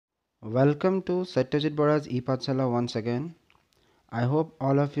Welcome to Satyajit Bora's e-Pathshala once again. I hope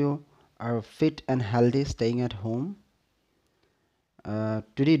all of you are fit and healthy staying at home.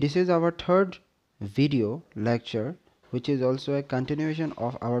 Today this is our third video lecture, which is also a continuation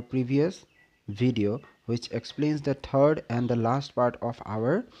of our previous video, which explains the third and the last part of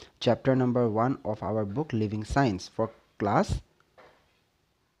our chapter number 1 of our book Living Science for class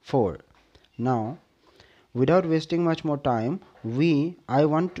 4. Now, without wasting much more time, I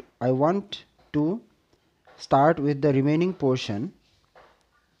want to start with the remaining portion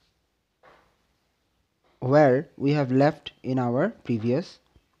where we have left in our previous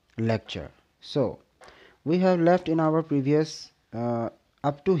lecture. So we have left in our previous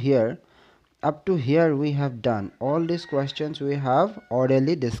up to here we have done all these questions we have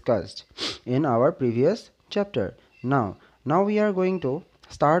already discussed in our previous chapter. Now we are going to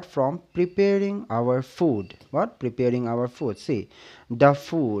start from preparing our food. Preparing our food? See, the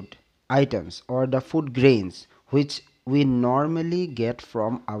food items or the food grains which we normally get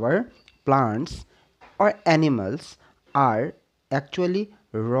from our plants or animals are actually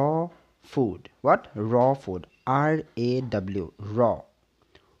raw food. Raw food. RAW, raw.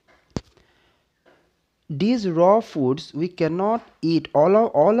 These raw foods we cannot eat.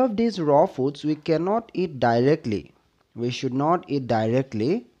 All of these raw foods we cannot eat directly. We should not eat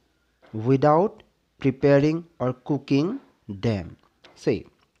directly without preparing or cooking them. Say,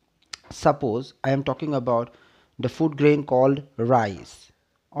 suppose I am talking about the food grain called rice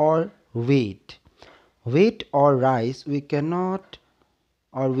or wheat. Wheat or rice we cannot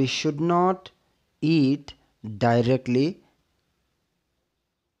or we should not eat directly,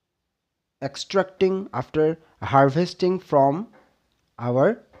 extracting after harvesting from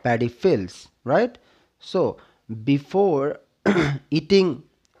our paddy fields, right? So before eating,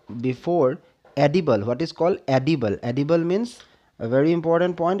 before edible, what is called edible means a very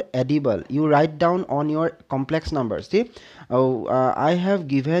important point. Edible, you write down on your complex numbers. See, I have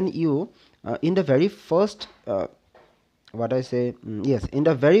given you in the very first in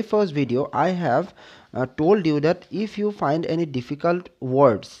the very first video I have told you that if you find any difficult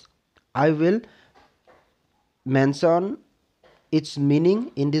words, I will mention its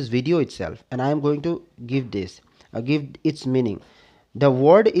meaning in this video itself, and I am going to give its meaning. The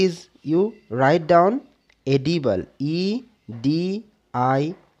word is, you write down edible, EDIBLE.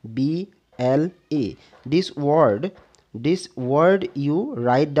 This word you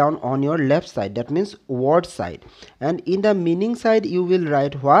write down on your left side, that means word side, and in the meaning side you will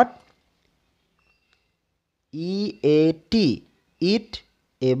write what? EAT.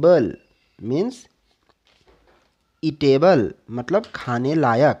 Eatable means eatable, मतलब खाने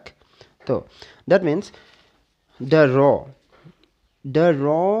लायक. So that means the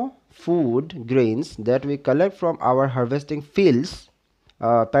raw food grains that we collect from our harvesting fields,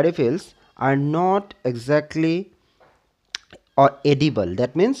 paddy fields, are not exactly or edible,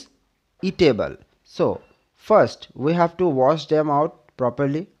 that means eatable. So first we have to wash them out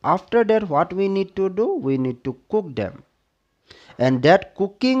properly. After that, what we need to do? We need to cook them, and that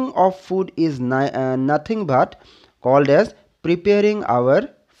cooking of food is nothing but called as preparing our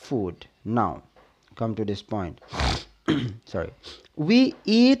food. Now come to this point. Sorry, we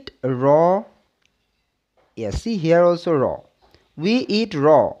eat raw. Yes, see here also raw. We eat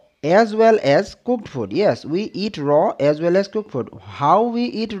raw as well as cooked food. Yes, we eat raw as well as cooked food. How we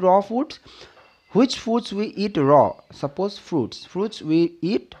eat raw foods? Which foods we eat raw? Suppose fruits we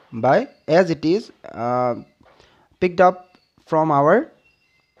eat by as it is picked up from our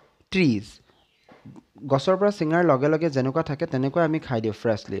trees. গছৰ পৰা চিঙাৰ লগে লগে যেনেকুৱা থাকে তেনেকৈ আমি খাই দিওঁ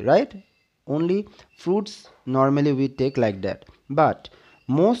freshly, right? Only fruits normally we take like that. But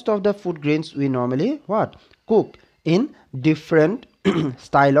most of the food grains we normally cook in different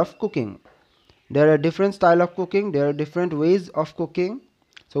style of cooking. There are different style of cooking, there are different ways of cooking,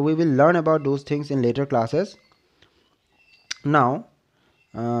 so we will learn about those things in later classes. Now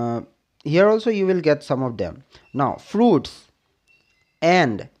here also you will get some of them. Now fruits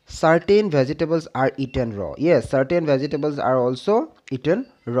and certain vegetables are eaten raw. Yes, certain vegetables are also eaten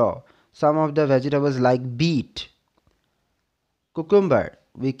raw. Some of the vegetables like beet, cucumber,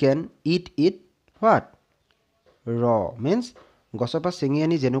 we can eat it raw, means গছৰ পৰা ছিঙি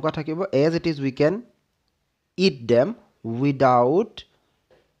আনি যেনেকুৱা থাকিব as it is we can eat them without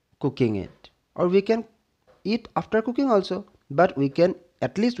cooking it, or we can eat after cooking also, but we can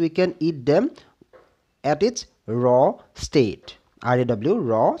at least we can eat them at its raw state. RAW,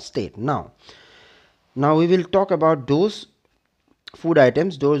 raw state. Now we will talk about those food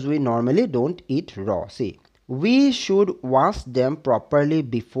items those we normally don't eat raw. See, we should wash them properly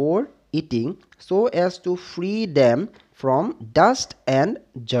before eating so as to free them from dust and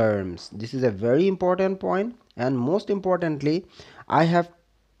germs. This is a very important point, and most importantly, I have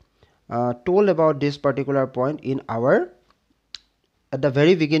told about this particular point in our at the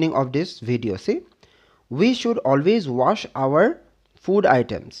very beginning of this video. See, we should always wash our food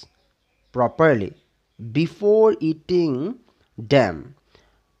items properly before eating them.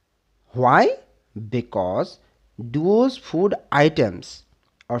 Why? Because those food items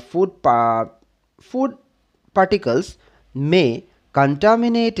or food particles may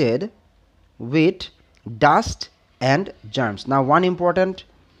contaminated with dust and germs. Now one important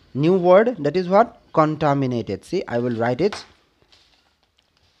new word, that is what? Contaminated. See, I will write it.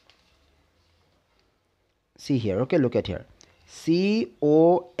 See here, okay, look at here. C-O-N-T-A,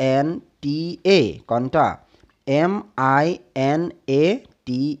 conta. M-I-N-A-T-E-D,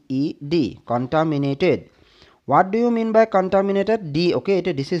 contaminated. What do you mean by contaminated? D, okay,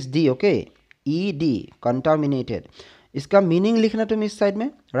 this is D, okay. E-D, contaminated. इसका meaning लिखना तुम इस side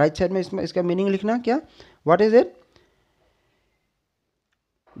में, right side में इसका meaning लिखना क्या? What is it?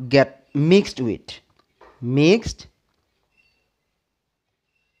 Get mixed with. Mixed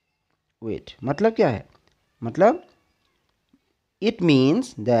with मतलब क्या है? मतलब it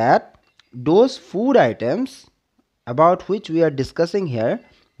means that those food items about which we are discussing here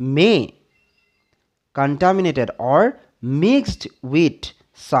may contaminated or mixed with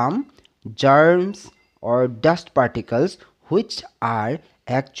some germs or dust particles which are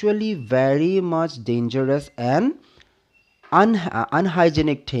actually very much dangerous and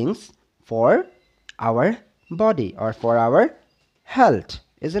unhygienic things for our body or for our health,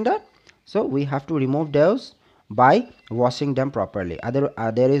 isn't it? So we have to remove those by washing them properly.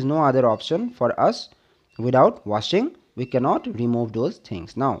 There is no other option for us. Without washing, we cannot remove those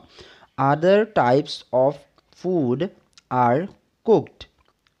things. Now, other types of food are cooked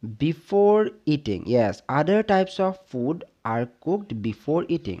before eating. Yes, other types of food are cooked before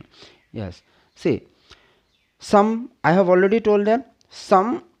eating. Yes, see, some, I have already told that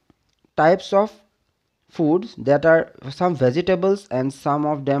some types of foods, that are some vegetables and some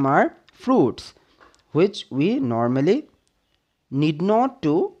of them are fruits, which we normally need not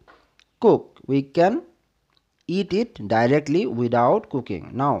to cook. We can eat it directly without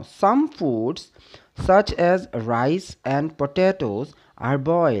cooking. Now, some foods such as rice and potatoes are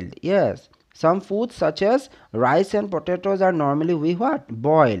boiled. Yes, some foods such as rice and potatoes are normally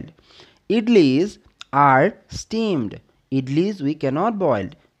boiled. Idlis are steamed. Idlis we cannot boil.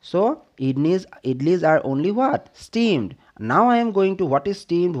 So idlis are only steamed. Now I am going to what is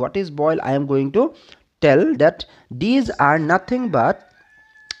steamed, what is boiled. I am going to tell that these are nothing but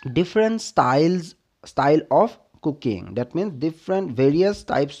different style of cooking. That means different various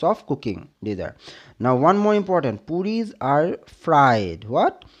types of cooking these are. Now one more important, puris are fried.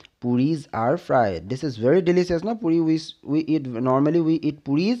 What? Puris are fried. This is very delicious, no? Puri we eat normally, we eat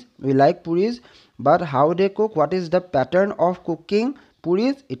puris, we like puris, but how they cook, what is the pattern of cooking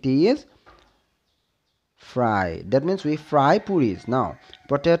puris? It is fry. That means we fry puris. Now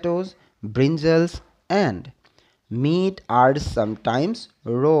potatoes, brinjals and meat are sometimes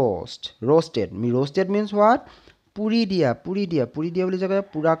roasted. Roasted means what? Puri dia boli jaga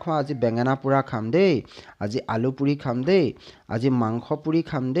pura khwa, aji bengana pura kham de, aji alu puri kham de, aji mangkho puri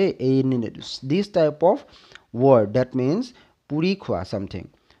kham de. This type of word, that means puri khwa something,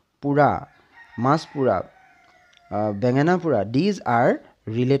 pura, mas pura, bengana pura, these are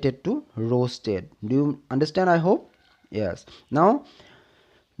related to roasted. Do you understand? I hope. Yes. Now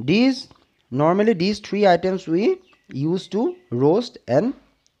normally these three items we use to roast and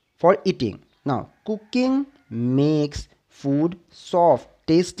for eating. Now cooking makes food soft,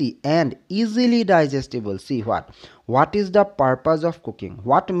 tasty and easily digestible. See what is the purpose of cooking?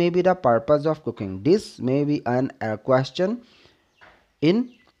 What may be the purpose of cooking? This may be a question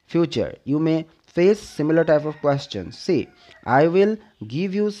in future. You may face similar type of questions. See, I will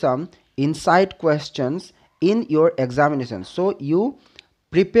give you some insight questions in your examination, so you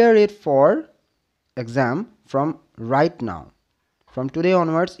prepare it for exam from right now. From today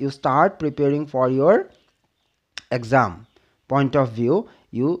onwards, you start preparing for your exam point of view.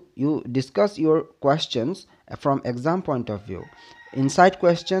 You discuss your questions from exam point of view. Insight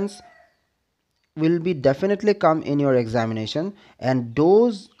questions will be definitely come in your examination, and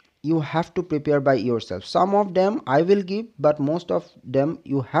those you have to prepare by yourself. Some of them I will give, but most of them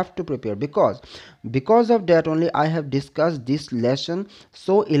you have to prepare, because of that only I have discussed this lesson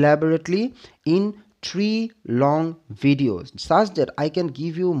so elaborately in 3 long videos such that I can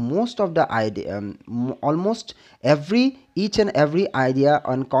give you most of the idea, almost each and every idea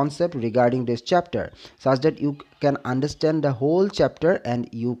and concept regarding this chapter, such that you can understand the whole chapter and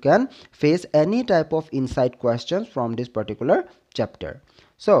you can face any type of insight questions from this particular chapter.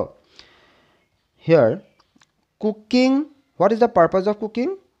 So here, cooking, what is the purpose of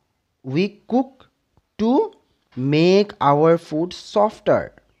cooking? We cook to make our food soft.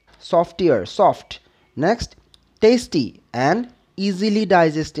 Next, tasty and easily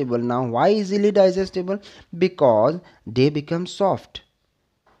digestible. Now, why easily digestible? Because they become soft.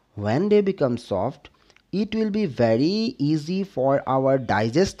 When they become soft, it will be very easy for our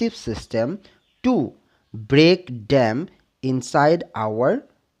digestive system to break them inside our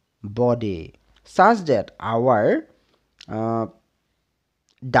body, such that our uh,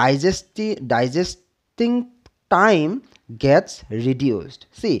 digesting time gets reduced.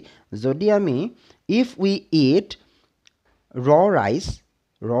 See, Zodiami, if we eat raw rice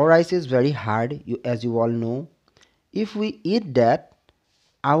is very hard, as you all know. If we eat that,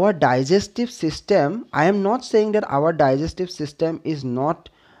 our digestive system, I am not saying that our digestive system is not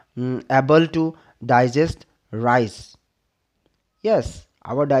able to digest rice. Yes,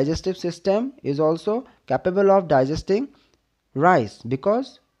 our digestive system is also capable of digesting rice,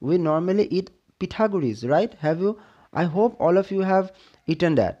 because we normally eat pithaguris, right? Have you, I hope all of you have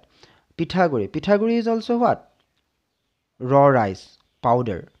eaten that. Pithaguri is also what? Raw rice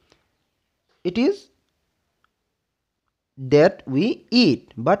powder. It is that we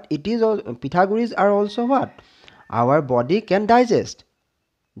eat, but it is also, pithaguris are also what our body can digest.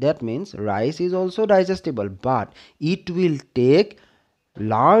 That means rice is also digestible, but it will take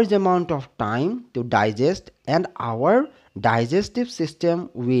large amount of time to digest, and our digestive system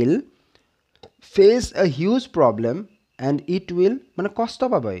will face a huge problem, and it will মানে কষ্ট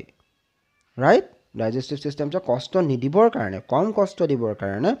পাবই, right? Digestive system কষ্ট নিদিবৰ কাৰণে, কম কষ্ট দিবৰ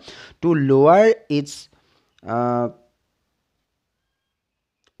কাৰণে, to lower its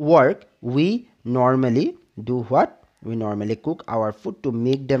work, we normally do what? We normally cook our food to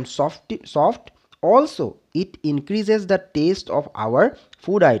make them soft. Also, it increases the taste of our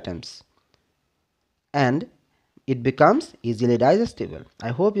food items and it becomes easily digestible. I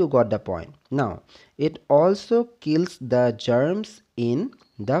hope you got the point. Now, it also kills the germs in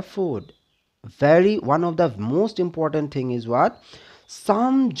the food. One of the most important thing is what?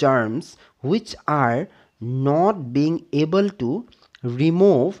 Some germs which are not being able to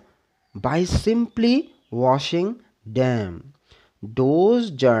remove by simply washing them.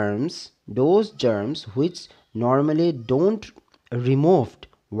 Those germs which normally don't removed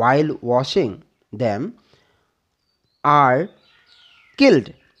while washing them are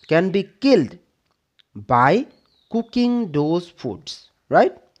can be killed by cooking those foods,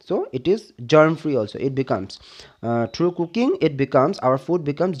 right? So it is germ free also. It becomes through cooking, it becomes, our food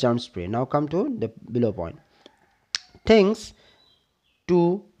becomes germ free. Now come to the below point. Things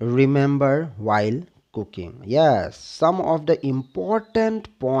to remember while cooking. Yes, some of the important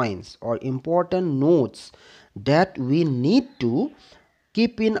points or important notes that we need to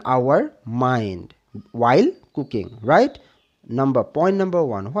keep in our mind while cooking, right? Point number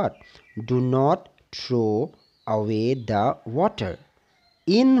 1, what? Do not throw away the water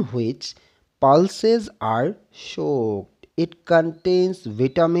in which pulses are soaked. It contains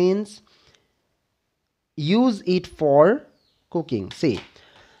vitamins. Use it for cooking. See,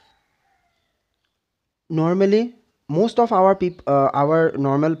 normally most of our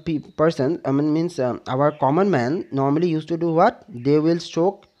normal person, means our common man normally used to do what? They will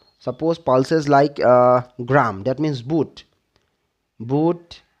soak, suppose pulses like gram, that means boot,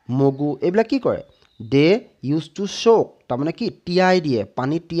 mogu, ebla ki kore, they used to soak, tamane ki tiai die,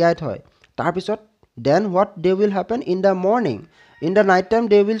 pani tiai thoy, tar pisot then what they will happen in the morning, in the night time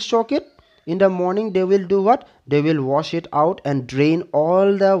they will soak it, in the morning they will do what? They will wash it out and drain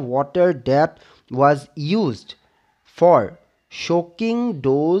all the water that was used for soaking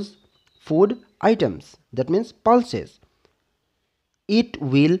those food items, that means pulses. It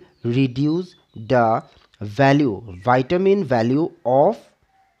will reduce the vitamin value of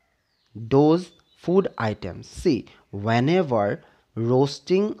those food items. See, whenever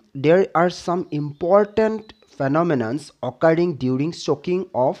roasting, there are some important phenomena occurring during soaking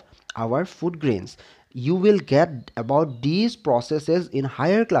of our food grains. You will get about these processes in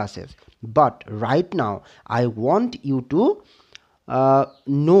higher classes, but right now I want you to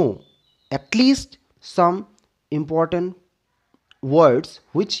know at least some important words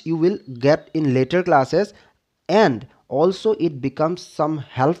which you will get in later classes, and also it becomes some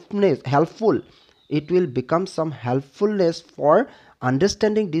helpful, it will become some helpfulness for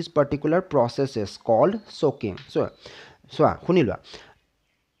understanding this particular process is called soaking. So শুনি লোৱা,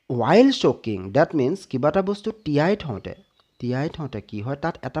 while soaking, that means কিবা এটা বস্তু তিয়াই থওঁতে কি হয়,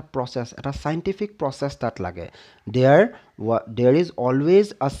 তাত এটা process, এটা scientific process তাত লাগে. There is always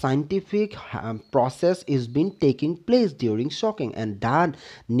a scientific process is been taking place during soaking, and the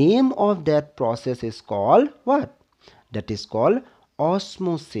name of that process is called what? That is called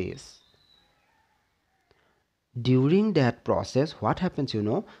osmosis. During that process, what happens, you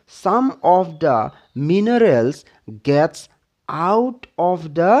know, some of the minerals get out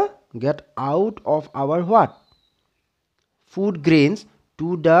of our what? Food grains to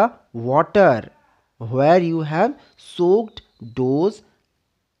the water where you have soaked those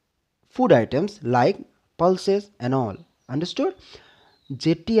food items like pulses and all. Understood?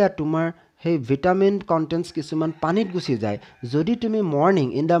 যেতিয়া তোমাৰ সেই vitamin contents কিছুমান পানীত Gucci যায়, যদি তুমি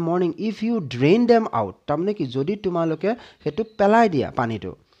in the morning if you drain them out, তাৰমানে কি, যদি তোমালোকে সেইটো পেলাই দিয়া,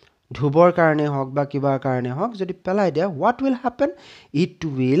 পানীটো ধুবৰ কাৰণে হওক বা কিবাৰ কাৰণে হওক, যদি পেলাই দিয়া, what will happen? It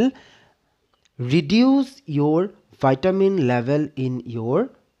will reduce your vitamin level in your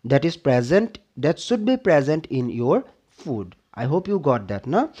that should be present in your food. I hope you got that,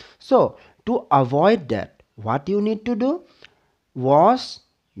 no? So to avoid that, what you need to do? Wash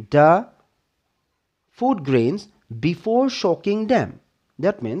the food grains before soaking them.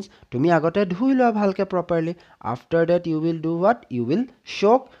 That means তুমি আগতে ধুই লোৱা ভালকে properly. After that you will do what? You will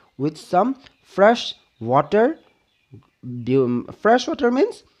soak with some fresh water. Fresh water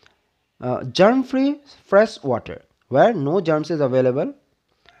means germ-free fresh water where no germs is available.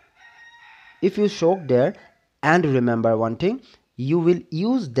 If you soak there, and remember one thing, you will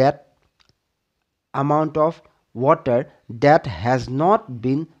use that amount of water that has not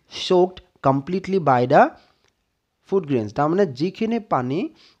been soaked completely by the food grains. তাৰমানে যিখিনি পানী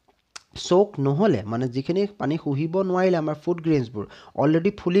soak নহলে, মানে যিখিনি পানী শুহিব নোৱাৰিলে আমাৰ food grains বোৰ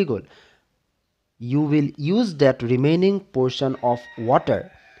already fully gall, you will use that remaining portion of water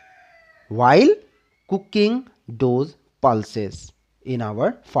while cooking those pulses in our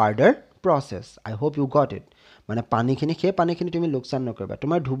further process. I hope you got it. মানে পানীখিনি সেই পানীখিনি তুমি লোকচান নকৰিবা,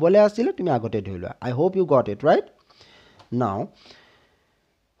 তোমাৰ ধুবলে আছিল তুমি আগতে ধুই লোৱা. I hope you got it, right? Now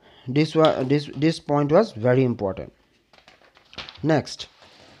this point was very important. Next,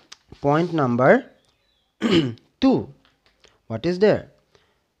 point number 2. What is there?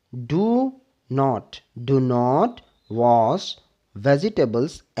 Do not wash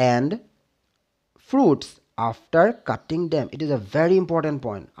vegetables and fruits after cutting them. It is a very important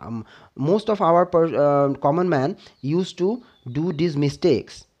point. Most of our common man used to do these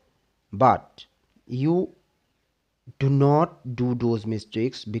mistakes, but you do not do those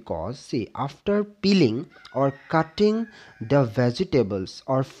mistakes, because see, after peeling or cutting the vegetables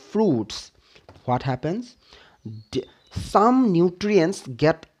or fruits, what happens? Some nutrients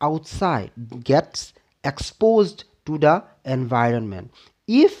gets exposed to the environment.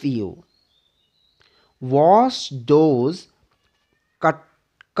 If you wash those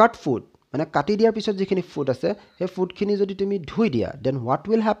cut food, মানে কাটি দিয়াৰ পিছত যিখিনি food আছে সেই ফুডখিনি যদি তুমি ধুই দিয়া, then what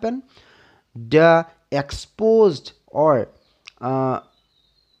will happen? The exposed or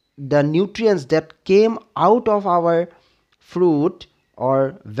the nutrients that came out of our fruit or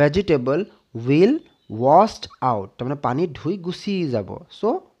vegetable will washed out, তাৰমানে পানী ধুই গুচি যাব. So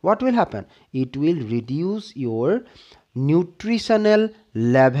what will happen? It will reduce your nutritional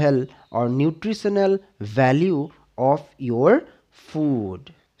level or nutritional value of your food.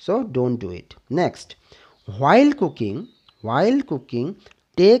 So don't do it. Next, while cooking,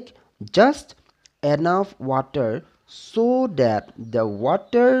 take just enough water so that the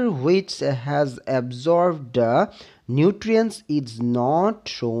water which has absorbed the nutrients is not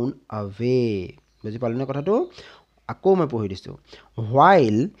thrown away. বুজি পালে না কথাটো? আকৌ মই পঢ়ি দিছো.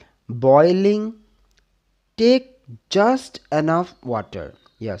 While boiling, take just enough water.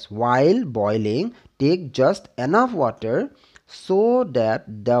 Yes, while boiling, take just enough water so that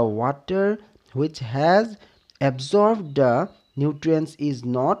the water which has absorbed the nutrients is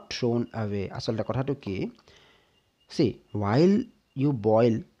not thrown away. Asolta kotha to ki, see, while you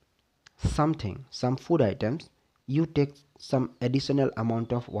boil some food items, you take some additional amount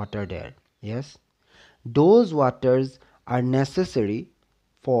of water there. Yes, those waters are necessary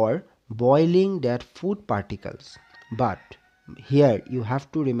for boiling that food particles. But here you have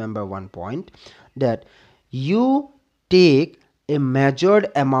to remember one point, that you take a measured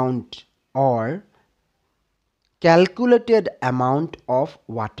amount or calculated amount of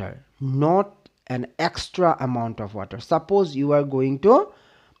water, not an extra amount of water. Suppose you are going to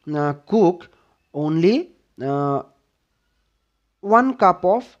cook only 1 cup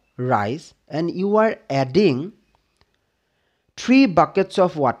of rice and you are adding 3 buckets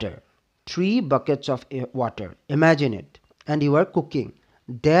of water, 3 buckets of water, imagine it, and you are cooking.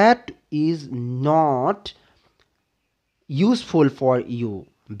 That is not useful for you,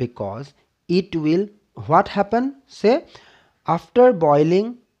 because it will, what happen, say after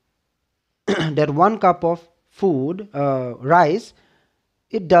boiling that 1 cup of food, rice,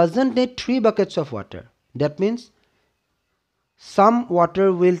 it doesn't need 3 buckets of water. That means some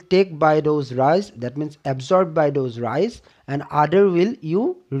water will take by those rice, that means absorbed by those rice, and other will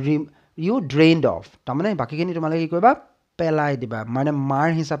you drained off. Tamane baki khini tumale ki koiba, pelai diba, mane mar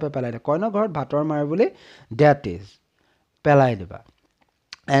hisabe pelai diba, koino ghor bhator mar bole, that is pelai diba.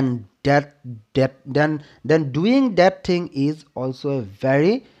 And then doing that thing is also a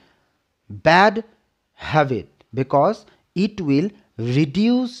very bad habit, because it will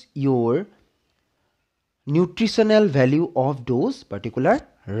reduce your nutritional value of those particular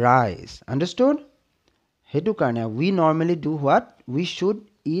rice. Understood? Hetu karne we normally do what? We should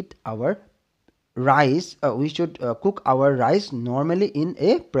eat our rice, we should cook our rice normally in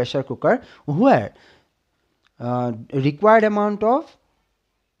a pressure cooker, where required amount of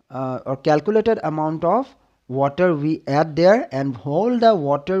or calculated amount of water we add there, and all the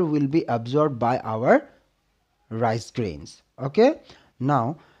water will be absorbed by our rice grains. Okay,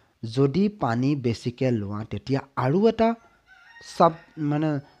 now jodi pani basically loa tetia aru eta sub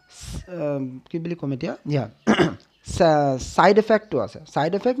mane ki bili kometia, yeah, side effect to ase.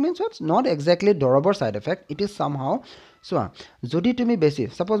 Side effect means what? Not exactly dorobor side effect, it is somehow. So jodi tumi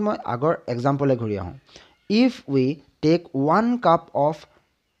besi, suppose moi agor example e ghuri ahu, if we take 1 cup of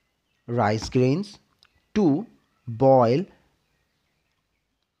rice grains to boil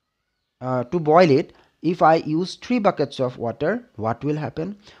it, if I use 3 buckets of water, what will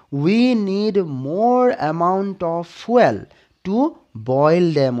happen? We need more amount of fuel to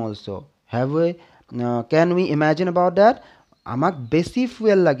boil them also. Have we can we imagine about that? Amak besi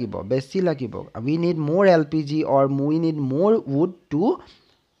fuel lagibo, besi lagibo, we need more LPG, or we need more wood to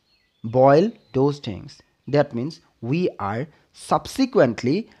boil those things. That means we are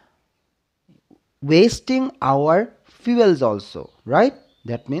subsequently wasting our fuels also, right?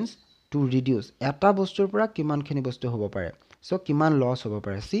 That means to reduce eta bostur pora kiman khini bostu hobo pare, so kiman loss hobo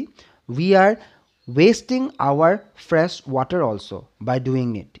pare. See, we are wasting our fresh water also by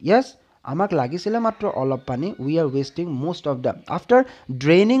doing it. Yes, amak lagisile matro olop pani, we are wasting most of them. After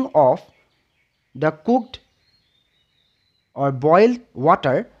draining off the cooked or boiled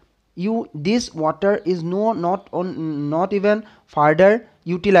water, this water is not even further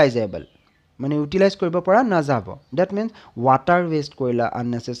utilizable, mane utilize koribo pora na jabo. That means water waste koila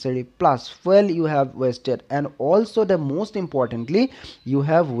unnecessary, plus fuel you have wasted, and also the most importantly, you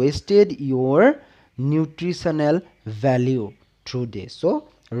have wasted your nutritional value through this. So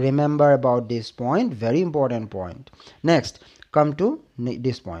remember about this point, very important point. Next, come to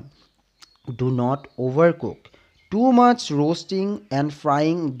this point, do not overcook. Too much roasting and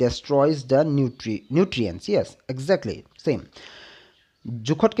frying destroys the nutrients. Yes, exactly same.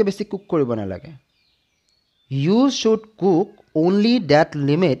 Jukhotke besi cook koribo nalage. You should cook only that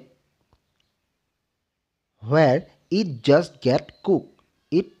limit where it just get cooked.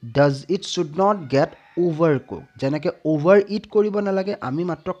 It should not get overcooked. Janake overeat koribo nalage, ami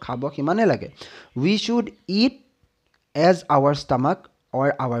matro khabo khimane lage. We should eat as our stomach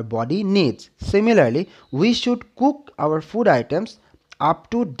or our body needs. Similarly, we should cook our food items up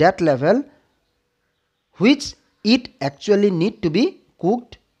to that level which it actually need to be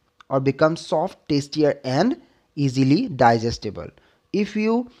cooked or become soft, tastier and easily digestible. If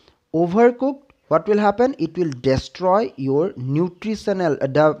you overcook, what will happen? It will destroy your nutritional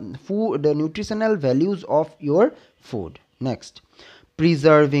the nutritional values of your food. Next,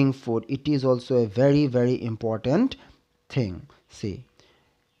 preserving food. It is also a very, very important thing. See,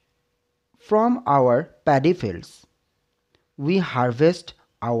 from our paddy fields, we harvest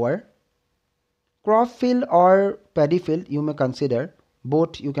our crop field or paddy field, you may consider,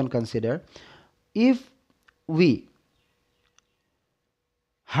 both you can consider. If we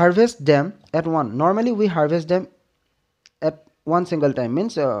harvest them at one, normally we harvest them at one single time,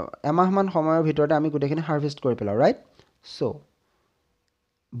 means emahman homoyor bhitorte ami gotekhini harvest kori pela, right? So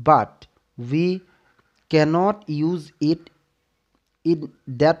but we cannot use it in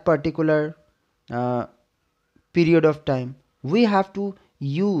that particular period of time. We have to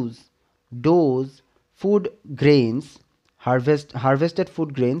use those food grains, harvested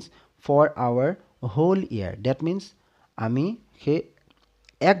food grains for our whole year. That means ami he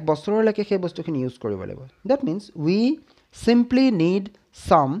ek bosoror leke he bostu khini use koribo lagibo. That means we simply need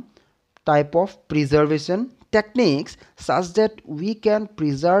some type of preservation techniques such that we can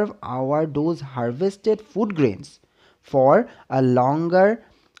preserve our those harvested food grains for a longer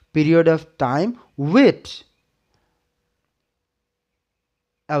period of time with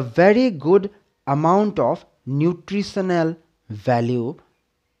a very good amount of nutritional value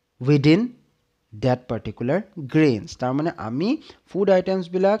within that particular grains. তাৰমানে আমি food items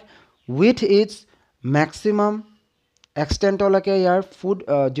black with its maximum extent লকে ইয়াৰ food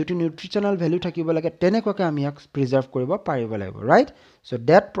যিটো nutritional value থাকিব লাগে তেনেকুৱাকে আমি ইয়াক preserve কৰিব পাৰিব লাগিব, right? So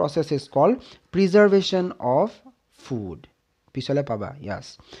that process is called preservation of food. পিছলে পাবা, yes.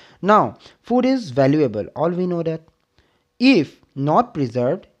 Now food is valuable, all we know that. If not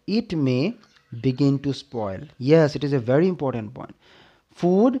preserved, it may begin to spoil. Yes, it is a very important point.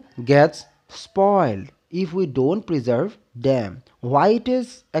 Food gets spoiled if we don't preserve them. Why it is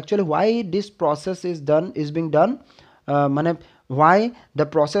actually, why this process is being done, why the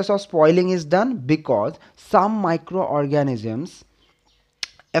process of spoiling is done? Because some microorganisms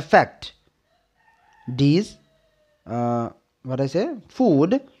affect these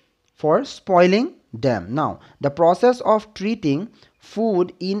food for spoiling them. Now the process of treating food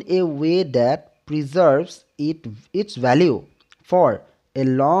in a way that preserves its value for a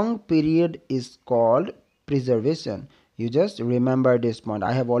long period is called preservation. You just remember this point.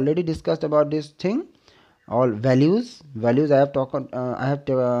 I have already discussed about this thing. All values I have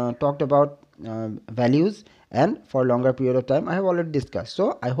talked about values, and for longer period of time I have already discussed. So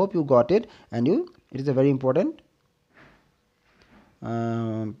I hope you got it, and it is a very important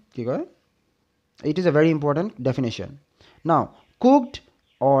it is a very important definition. Now, cooked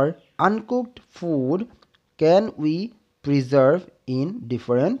or uncooked food can we preserve in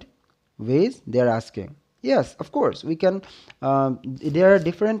different ways, they are asking. Yes, of course we can. There are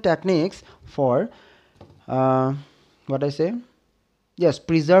different techniques for yes,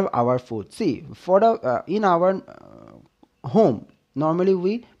 preserve our food. See, for the in our home normally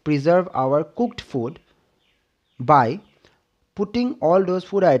we preserve our cooked food by putting all those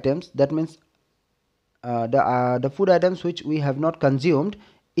food items, that means the food items which we have not consumed,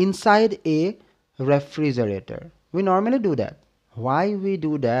 inside a refrigerator. We normally do that. Why we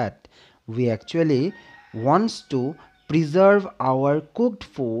do that? We actually wants to preserve our cooked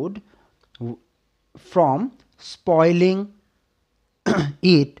food from spoiling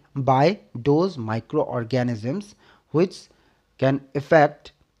it by those microorganisms which can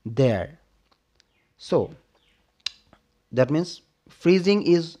affect there. So that means freezing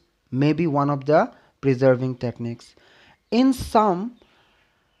is maybe one of the preserving techniques. In some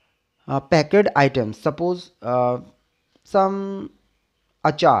packaged items, suppose some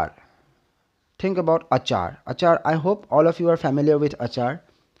achar. Think about achar. I hope all of you are familiar with achar.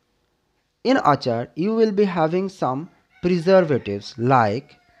 In achar you will be having some preservatives,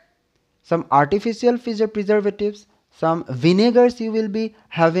 like some artificial preservatives, some vinegars you will be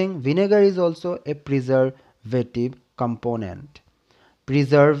having. Vinegar is also a preservative component.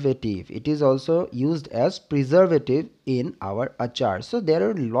 It is also used as preservative in our achar. So there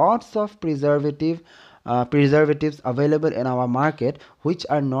are lots of preservatives available in our market which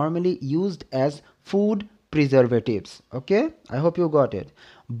are normally used as food preservatives. Okay, I hope you got it.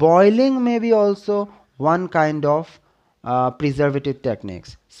 Boiling may be also one kind of preservative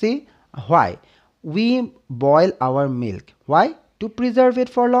techniques. See, why we boil our milk? Why? To preserve it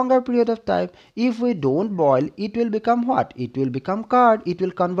for longer period of time. If we don't boil, it will become what? It will become curd. It will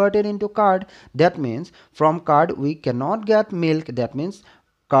convert it into curd. That means from curd we cannot get milk. That means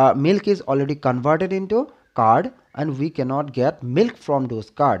milk is already converted into curd, and we cannot get milk from those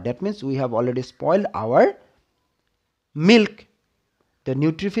curd. That means we have already spoiled our milk. The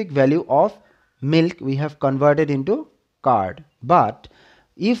nutrific value of milk we have converted into curd. But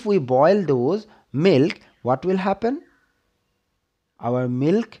if we boil those milk, what will happen? Our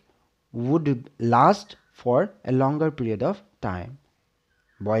milk would last for a longer period of time.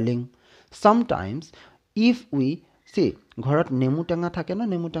 Boiling. Sometimes if we see ঘৰত নেমু টেঙা থাকে না,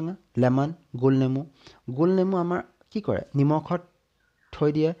 নেমু টেঙা, lemon, গোল নেমু আমাৰ কি কৰে? নিমখত থৈ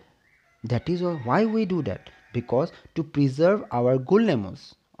দিয়ে. That is why we do that, because to preserve our gul nemus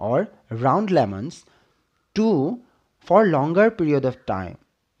or round lemons for longer period of time.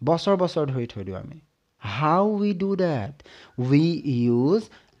 বছৰ ধৰি থৈ দিও আমি. How we do that? We use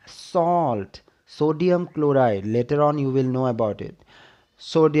salt, sodium chloride. Later on you will know about it.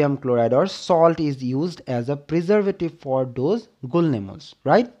 Sodium chloride or salt is used as a preservative for those gulnemus,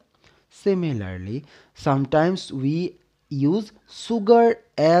 right? Similarly, sometimes we use sugar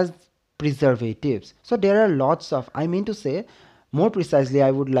as preservatives. So there are lots of, I mean to say, more precisely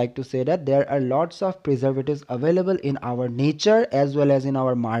I would like to say that there are lots of preservatives available in our nature as well as in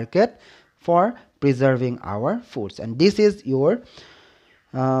our market for preserving our foods. And this is your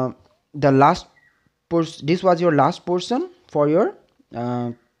the last this was your last portion for your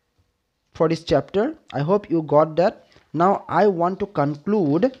for this chapter. I hope you got that. Now I want to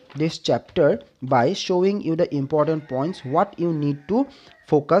conclude this chapter by showing you the important points what you need to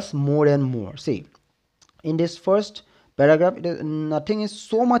focus more and more. See, in this first paragraph nothing is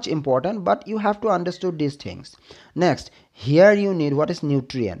so much important, but you have to understood these things. Next, here you need what is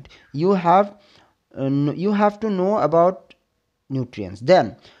nutrient. You have to know about nutrients.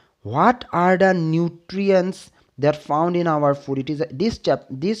 Then what are the nutrients that found in our food? It is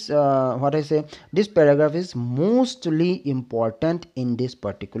this paragraph is mostly important in this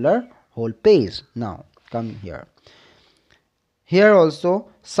particular whole page. Now come here. Here also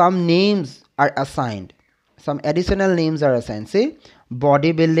some names are assigned, some additional names are assigned. Say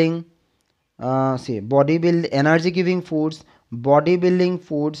bodybuilding, energy giving foods, bodybuilding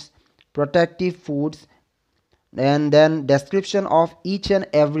foods, protective foods, and then description of each and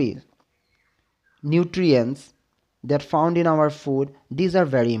every nutrients that found in our food. These are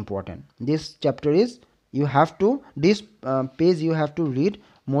very important. This chapter is, you have to, this page you have to read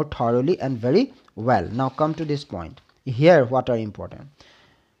more thoroughly and very well. Now come to this point. Here what are important?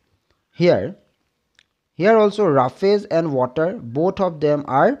 Here also roughage and water, both of them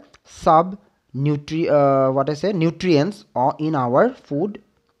are nutrients or in our food.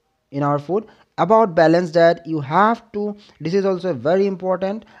 About balanced diet, you have to, this is also very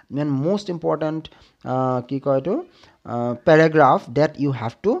important and most important paragraph that you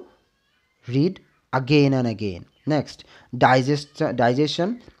have to read again and again. Next,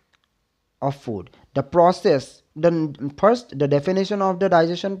 digestion of food, the process. First, the definition of the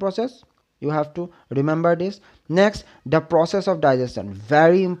digestion process, you have to remember this. Next, the process of digestion,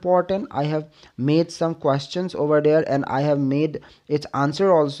 very important. I have made some questions over there and I have made its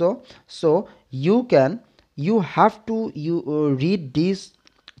answer also, so you have to read these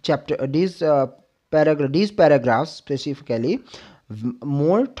paragraphs specifically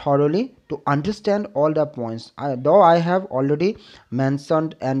more thoroughly to understand all the points. Though I have already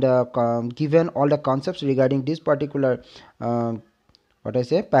mentioned and given all the concepts regarding this particular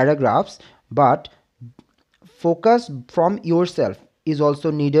paragraphs, but focus from yourself is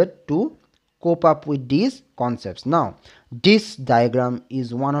also needed to cope up with these concepts. Now this diagram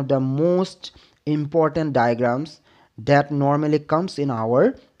is one of the most important diagrams that normally comes in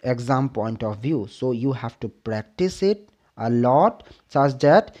our exam point of view, so you have to practice it a lot such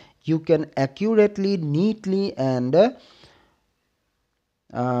that you can accurately, neatly, and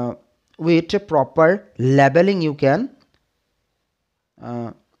with proper labeling you can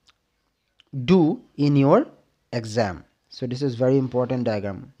do in your exam. So this is very important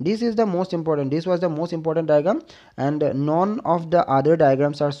diagram. This was the most important diagram, and none of the other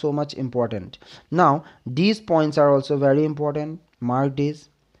diagrams are so much important. Now these points are also very important. Mark this.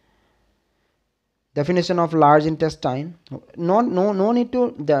 Definition of large intestine. No need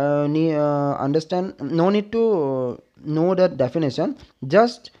to understand, no need to know the definition,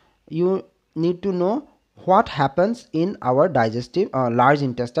 just you need to know what happens in our digestive large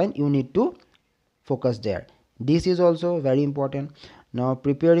intestine. You need to focus there. This is also very important. Now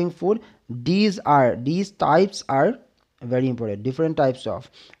preparing food, these types are very important. Different types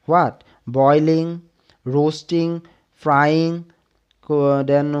of what? Boiling, roasting, frying,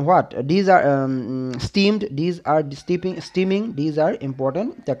 then what? These are steamed, these are steaming. These are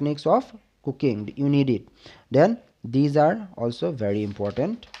important techniques of cooking, you need it. Then these are also very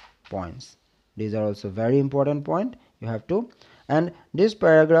important points. You have to, and this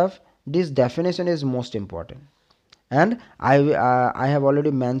paragraph, this definition is most important. And I have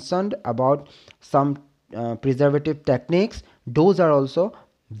already mentioned about some preservative techniques. Those are also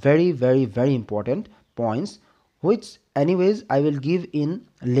very, very, very important points, which anyways I will give in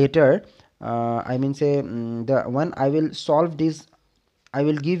later. When I will solve this, I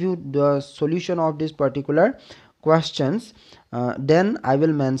will give you the solution of this particular questions. Then I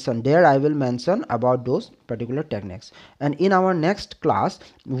will mention about those particular techniques, and in our next class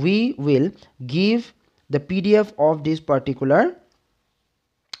we will give the PDF of this particular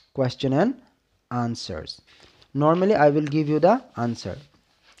question and answers. Normally I will give you the answer,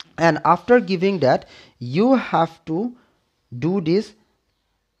 and after giving that you have to do this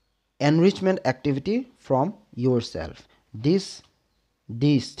enrichment activity from yourself. These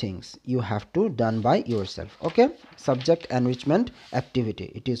things you have to done by yourself. Okay, subject enrichment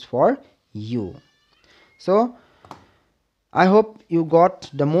activity, it is for you. So I hope you got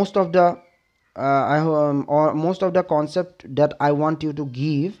the most of the most of the concept that I want you to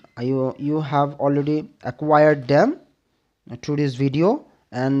give. You have already acquired them through this video,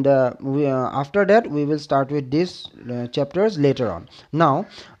 and after that we will start with these chapters later on. Now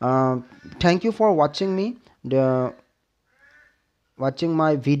thank you for watching me, watching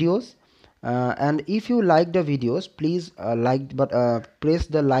my videos, and if you like the videos, please press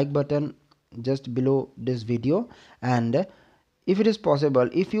the like button just below this video. And if it is possible,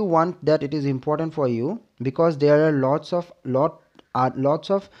 if you want that, it is important for you, because there are lots of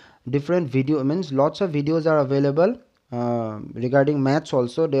different video, means lots of videos are available regarding maths.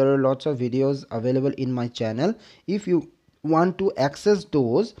 Also there are lots of videos available in my channel. If you want to access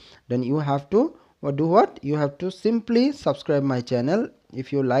those, then you have to what you have to simply subscribe my channel.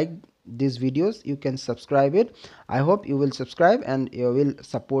 If you like these videos, you can subscribe it. I hope you will subscribe and you will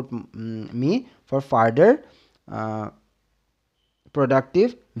support me for further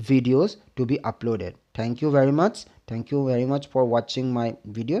productive videos to be uploaded. Thank you very much. Thank you very much for watching my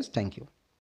videos. Thank you.